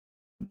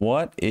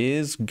What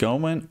is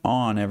going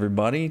on,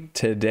 everybody?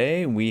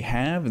 Today we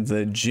have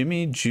the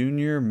Jimmy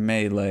Jr.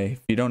 Melee.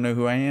 If you don't know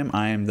who I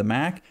am the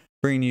Mac,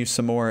 bringing you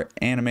some more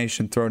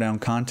animation throwdown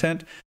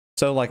content.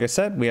 So like I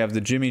said, we have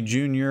the Jimmy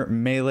Jr.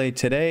 Melee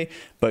today,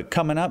 but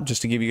coming up,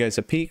 just to give you guys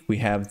a peek, we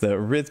have the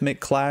Rhythmic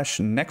Clash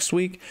next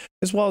week,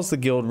 as well as the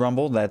Guild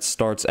Rumble that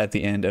starts at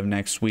the end of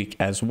next week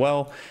as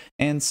well.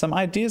 And some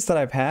ideas that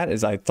I've had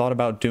is I thought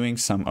about doing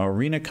some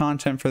arena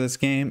content for this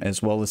game,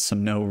 as well as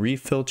some no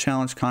refill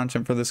challenge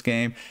content for this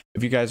game.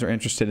 If you guys are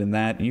interested in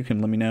that, you can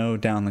let me know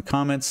down in the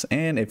comments.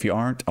 And if you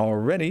aren't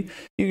already,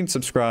 you can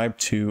subscribe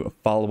to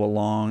follow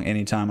along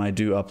anytime I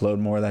do upload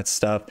more of that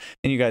stuff.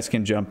 And you guys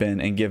can jump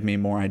in and give me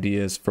more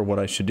ideas for what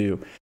I should do.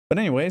 But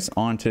anyways,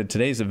 on to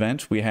today's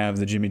event, we have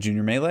the Jimmy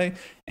Jr. Melee,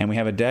 and we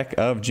have a deck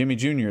of Jimmy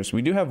Jr.'s.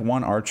 We do have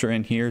one archer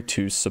in here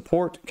to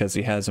support because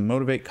he has a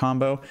motivate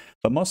combo,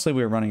 but mostly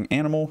we're running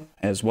animal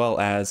as well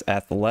as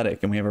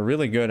athletic. And we have a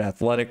really good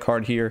athletic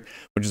card here,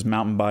 which is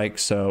mountain bike.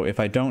 So if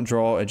I don't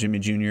draw a Jimmy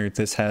Jr.,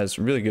 this has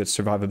really good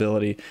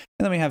survivability. And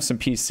then we have some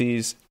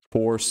PCs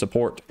for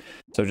support.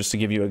 So just to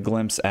give you a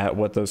glimpse at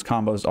what those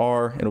combos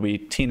are, it'll be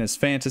Tina's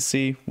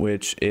Fantasy,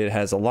 which it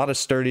has a lot of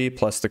sturdy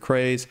plus the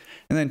craze,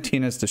 and then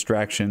Tina's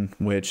Distraction,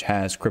 which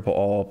has cripple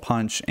all,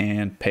 punch,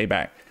 and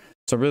payback.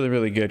 So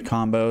really good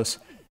combos.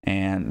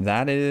 And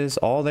that is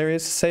all there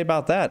is to say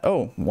about that.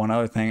 Oh, one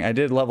other thing, I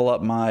did level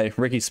up my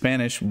Ricky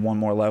Spanish one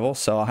more level,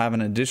 so I'll have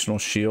an additional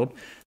shield.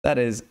 That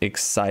is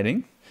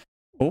exciting.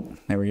 Oh,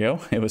 there we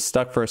go. It was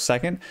stuck for a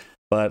second.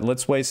 But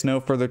let's waste no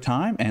further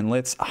time and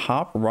let's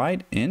hop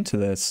right into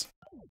this.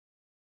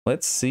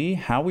 Let's see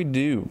how we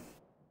do.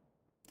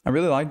 I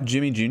really like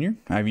Jimmy Jr.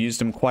 I've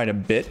used him quite a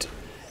bit.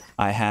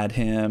 I had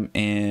him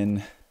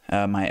in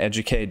my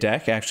educated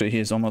deck. Actually, he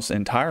is almost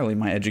entirely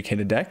my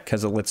educated deck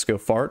because of Let's Go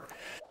Fart.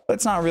 But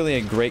it's not really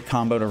a great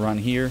combo to run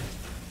here,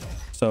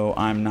 so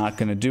I'm not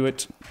going to do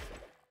it.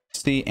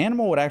 See,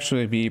 animal would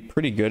actually be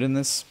pretty good in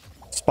this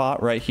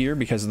spot right here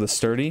because of the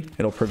sturdy.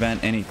 It'll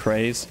prevent any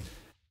craze.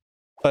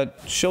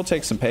 But she'll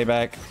take some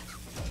payback.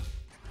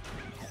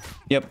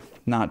 Yep,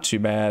 not too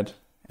bad.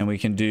 And we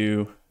can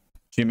do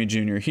Jimmy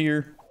Jr.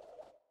 here.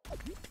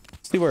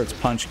 See where its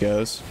punch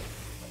goes.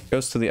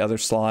 Goes to the other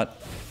slot.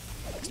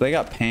 So they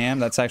got Pam.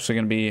 That's actually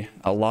going to be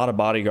a lot of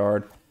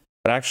bodyguard.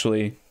 But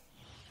actually,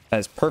 that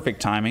is perfect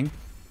timing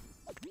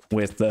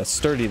with the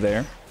sturdy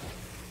there.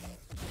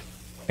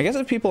 I guess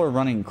if people are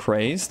running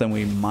craze, then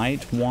we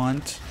might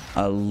want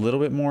a little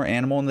bit more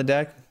animal in the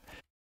deck.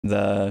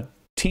 The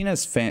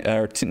Tina's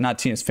not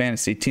Tina's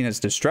Fantasy, Tina's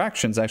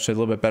Distraction is actually a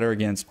little bit better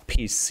against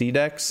PC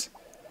decks.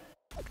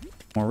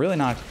 We're really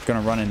not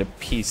going to run into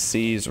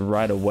PCs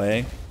right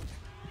away.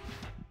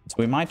 So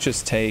we might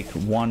just take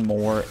one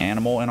more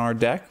animal in our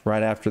deck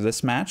right after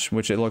this match,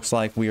 which it looks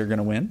like we are going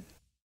to win.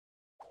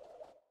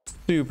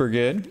 Super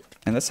good.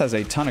 And this has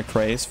a ton of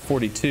craze,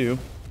 42.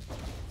 So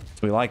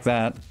we like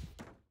that.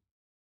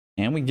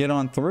 And we get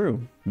on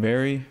through.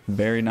 Very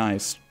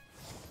nice.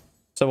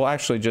 So we'll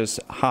actually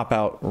just hop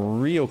out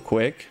real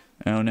quick.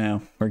 Oh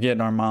no, we're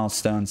getting our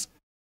milestones.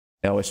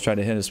 They always try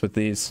to hit us with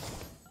these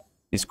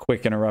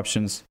quick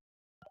interruptions.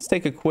 Let's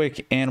take a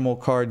quick animal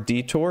card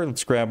detour.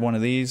 Let's grab one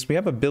of these. We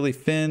have a Billy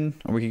Finn,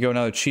 or we could go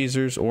another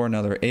Cheezers or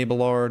another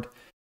Abelard.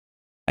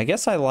 I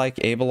guess I like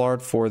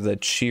Abelard for the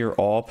cheer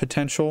all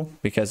potential,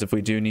 because if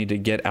we do need to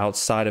get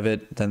outside of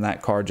it, then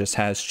that card just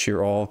has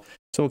cheer all.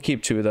 So we'll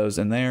keep two of those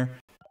in there.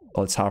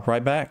 Let's hop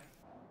right back.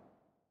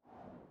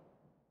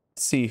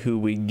 See who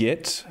we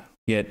get.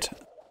 Get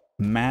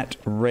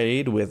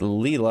mattraid with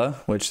Leela,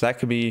 which that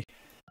could be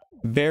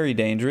very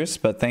dangerous,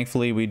 but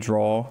thankfully we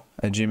draw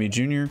a Jimmy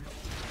Jr.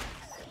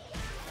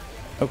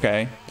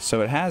 Okay,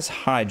 so it has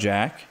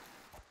hijack.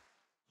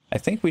 I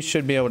think we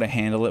should be able to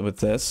handle it with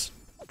this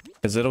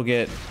because it'll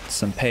get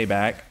some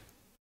payback,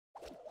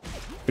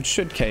 which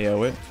should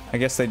KO it. I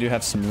guess they do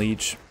have some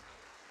leech,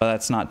 but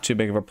that's not too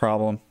big of a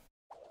problem.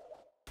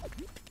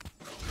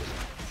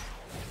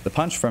 The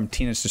punch from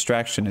Tina's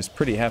Distraction is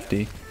pretty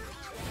hefty.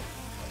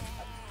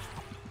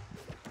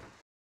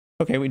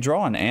 Okay, we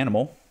draw an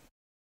animal.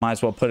 Might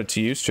as well put it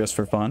to use just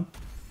for fun.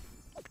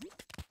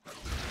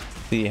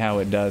 See how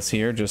it does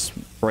here. Just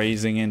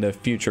brazing into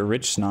future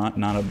Rich Snot.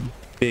 Not a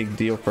big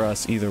deal for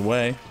us either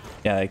way.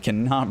 Yeah, it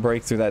cannot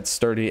break through that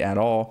sturdy at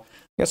all.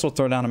 I guess we'll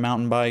throw down a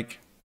mountain bike.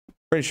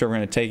 Pretty sure we're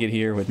going to take it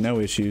here with no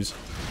issues.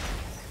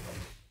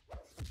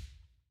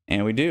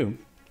 And we do.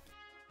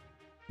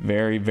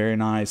 Very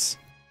nice.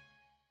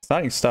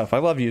 Exciting stuff. I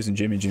love using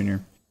Jimmy Jr.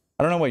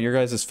 I don't know what your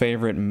guys'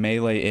 favorite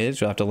melee is.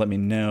 You'll have to let me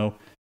know.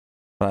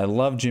 But I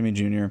love Jimmy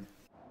Jr.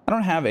 I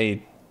don't have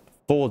a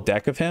full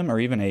deck of him or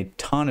even a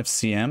ton of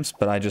CMs,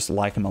 but I just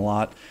like him a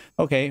lot.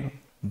 Okay,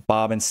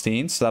 Bob and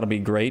Steen. So that'll be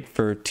great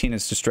for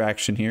Tina's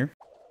Distraction here.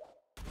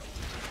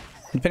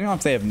 Depending on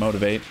if they have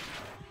Motivate.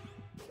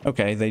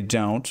 Okay, they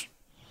don't.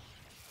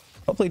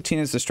 Hopefully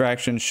Tina's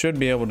Distraction should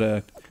be able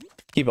to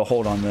keep a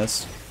hold on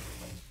this.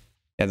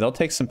 Yeah, they'll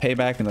take some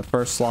payback in the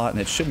first slot, and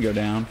it should go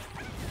down.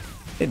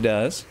 It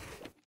does.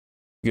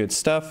 Good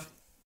stuff.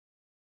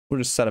 We'll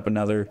just set up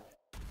another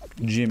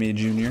Jimmy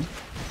Jr.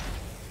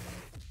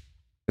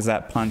 because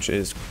that punch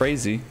is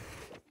crazy.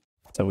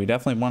 So we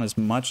definitely want as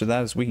much of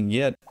that as we can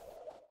get.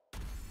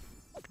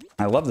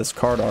 I love this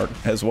card art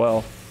as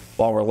well.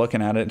 While we're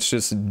looking at it, it's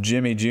just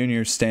Jimmy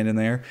Jr. standing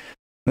there.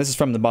 This is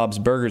from the Bob's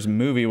Burgers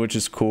movie, which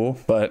is cool,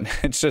 but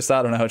it's just,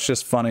 I don't know, it's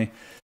just funny.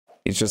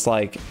 He's just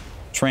like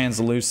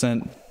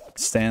translucent,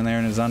 standing there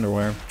in his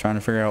underwear, trying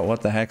to figure out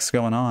what the heck's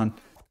going on.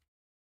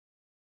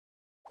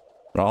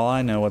 But all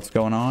I know what's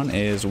going on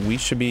is we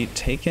should be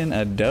taking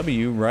a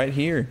W right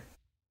here.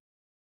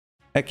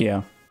 Heck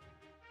yeah.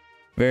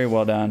 Very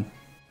well done.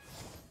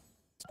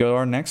 Let's go to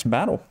our next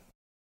battle.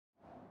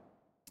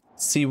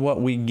 See what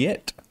we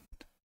get.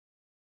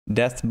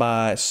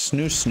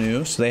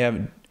 Deathbysnusnu. So they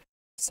have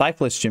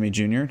Cyclist Jimmy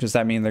Jr. Does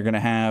that mean they're going to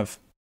have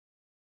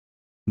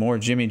more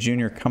Jimmy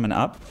Jr. coming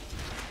up?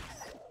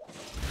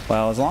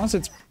 Well, as long as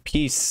it's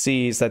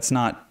PCs, that's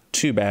not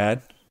too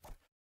bad.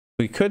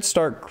 We could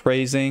start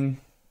crazing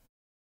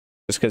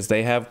just because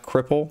they have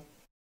cripple,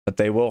 but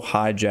they will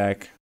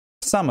hijack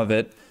some of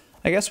it.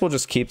 I guess we'll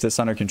just keep this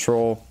under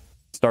control.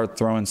 Start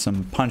throwing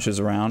some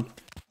punches around.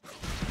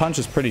 Punch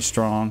is pretty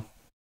strong.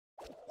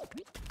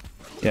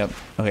 Yep.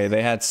 Okay,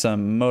 they had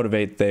some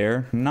motivate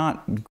there.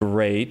 Not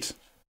great.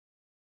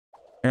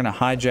 They're going to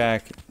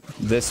hijack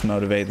this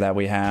motivate that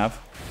we have.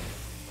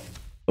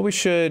 But we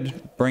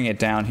should bring it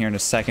down here in a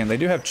second. They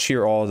do have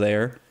cheer all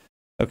there.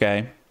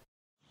 Okay.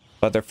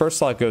 But their first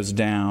slot goes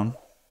down.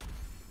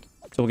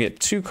 So we'll get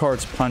 2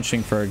 cards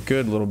punching for a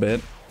good little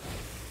bit.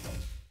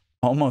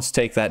 Almost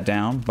take that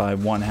down by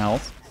 1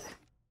 health.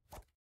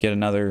 Get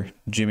another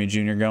Jimmy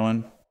Jr.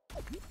 going.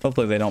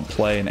 Hopefully they don't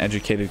play an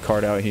educated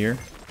card out here,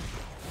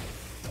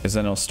 because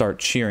then it'll start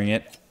cheering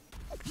it.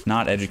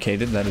 Not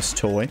educated, that is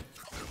toy.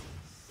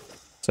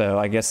 So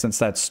I guess since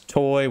that's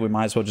toy, we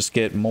might as well just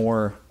get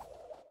more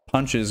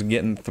punches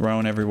getting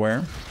thrown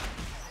everywhere.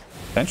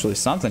 Eventually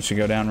something should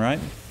go down, right?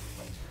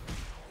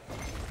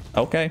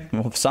 Okay,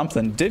 well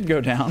something did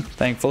go down,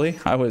 thankfully.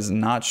 I was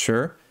not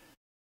sure.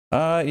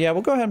 Yeah,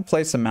 we'll go ahead and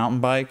play some mountain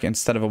bike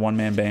instead of a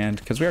one-man band,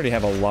 because we already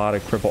have a lot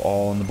of cripple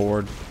all on the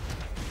board.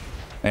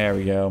 There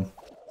we go.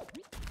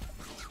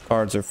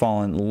 Cards are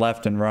falling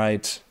left and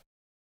right.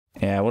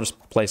 Yeah, we'll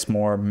just place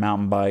more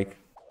mountain bike.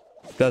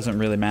 Doesn't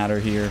really matter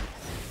here.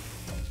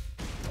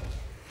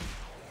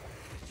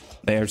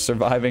 They are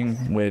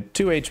surviving with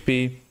 2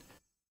 HP.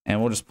 And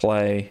we'll just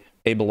play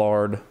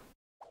Abelard,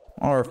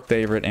 our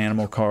favorite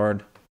animal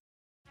card.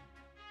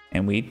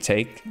 And we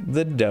take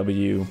the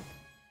W.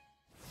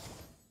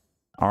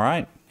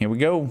 Alright, here we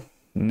go.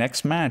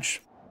 Next match.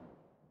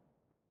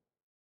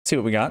 Let's see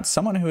what we got.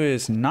 Someone who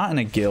is not in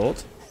a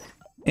guild.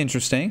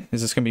 Interesting.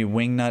 Is this going to be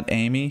Wingnut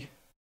Amy?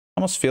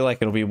 I almost feel like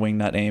it'll be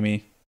Wingnut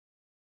Amy,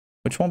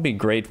 which won't be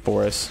great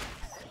for us.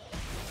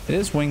 It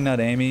is Wingnut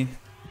Amy.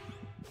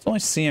 It's only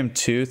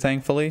CM2,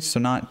 thankfully, so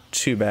not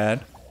too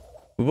bad.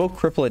 We will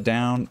cripple it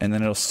down, and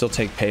then it'll still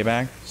take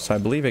payback. So I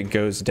believe it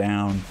goes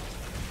down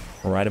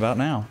right about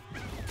now.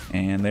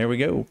 And there we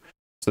go.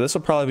 So this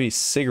will probably be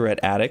Cigarette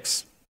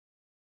Addicts.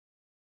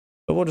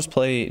 But we'll just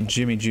play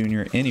Jimmy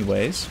Jr.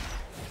 anyways.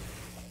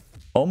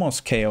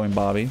 Almost KOing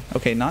Bobby.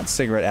 Okay, not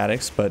Cigarette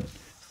Addicts, but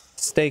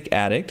Steak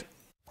Addict.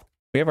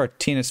 We have our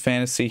Tina's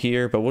Fantasy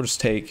here, but we'll just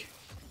take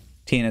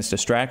Tina's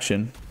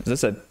Distraction. Is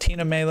this a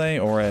Tina melee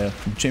or a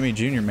Jimmy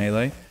Jr.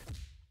 melee?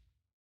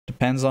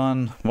 Depends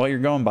on what you're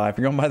going by. If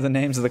you're going by the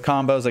names of the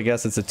combos, I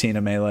guess it's a Tina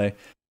melee.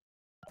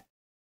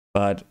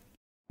 But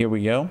here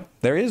we go.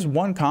 There is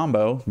one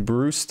combo,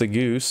 Bruce the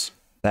Goose,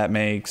 that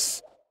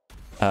makes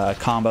a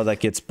combo that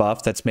gets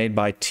buffed. That's made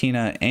by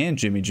Tina and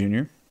Jimmy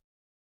Jr.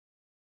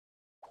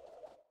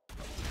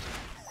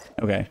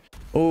 Okay.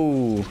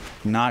 Oh,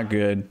 not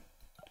good.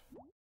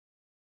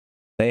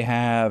 They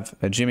have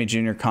a Jimmy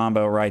Jr.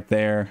 combo right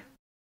there.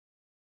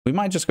 We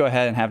might just go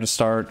ahead and have to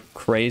start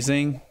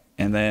crazing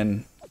and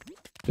then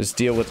just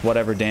deal with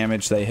whatever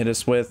damage they hit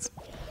us with.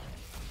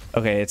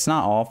 Okay, it's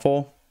not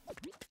awful.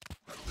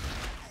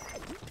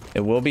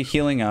 It will be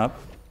healing up.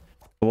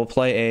 We'll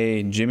play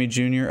a Jimmy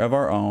Jr. of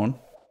our own.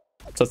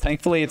 So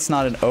thankfully it's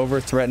not an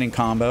over-threatening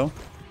combo.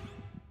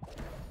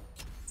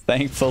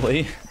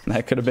 Thankfully,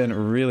 that could have been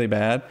really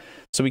bad.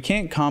 So we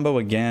can't combo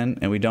again,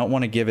 and we don't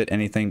want to give it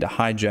anything to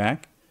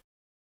hijack.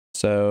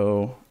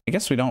 So I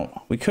guess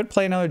we could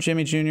play another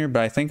Jimmy Jr.,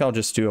 but I think I'll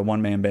just do a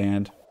one-man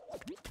band,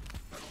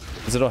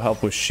 because it'll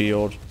help with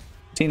shield.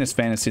 Tina's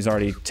Fantasy's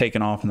already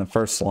taken off in the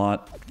first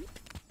slot,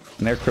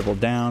 and they're crippled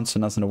down, so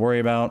nothing to worry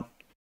about.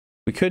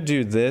 We could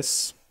do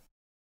this.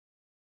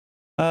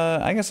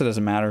 I guess it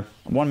doesn't matter.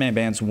 One-man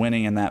band's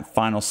winning in that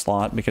final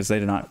slot because they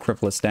did not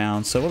cripple us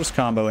down. So we'll just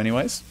combo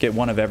anyways. Get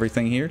one of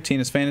everything here.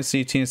 Tina's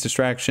Fantasy, Tina's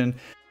Distraction,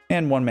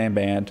 and one-man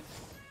band.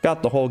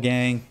 Got the whole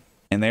gang,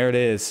 and there it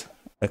is.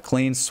 A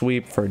clean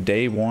sweep for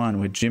day one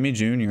with Jimmy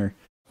Jr.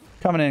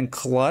 Coming in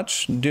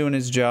clutch, doing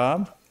his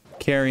job,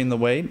 carrying the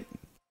weight.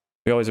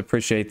 We always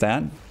appreciate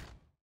that.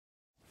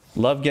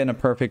 Love getting a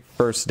perfect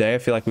first day. I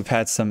feel like we've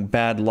had some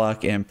bad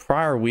luck in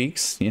prior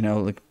weeks. You know,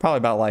 like probably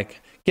about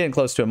like getting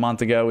close to a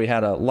month ago, we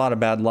had a lot of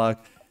bad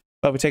luck.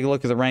 But we take a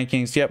look at the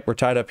rankings. Yep, we're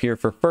tied up here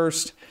for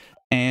first.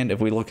 And if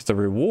we look at the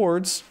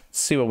rewards,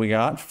 see what we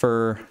got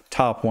for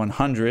top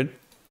 100.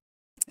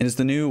 It is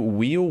the new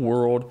Wheel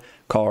World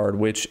card,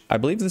 which I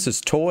believe this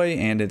is toy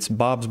and it's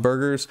Bob's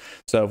Burgers.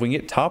 So if we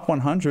get top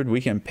 100,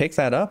 we can pick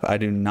that up. I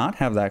do not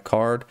have that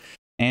card.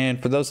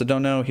 And for those that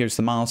don't know, here's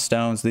the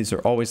milestones. These are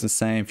always the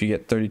same. If you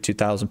get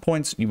 32,000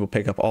 points, you will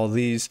pick up all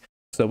these.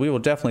 So we will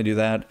definitely do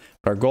that.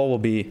 But our goal will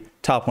be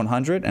top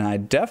 100, and I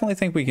definitely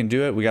think we can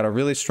do it. We got a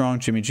really strong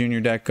Jimmy Jr.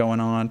 deck going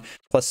on,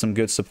 plus some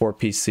good support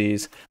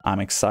PCs. I'm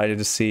excited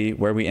to see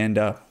where we end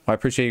up. Well, I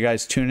appreciate you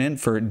guys tuning in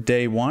for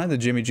day 1 of the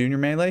Jimmy Jr.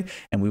 Melee,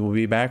 and we will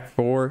be back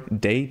for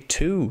day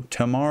 2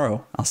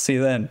 tomorrow. I'll see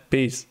you then.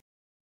 Peace.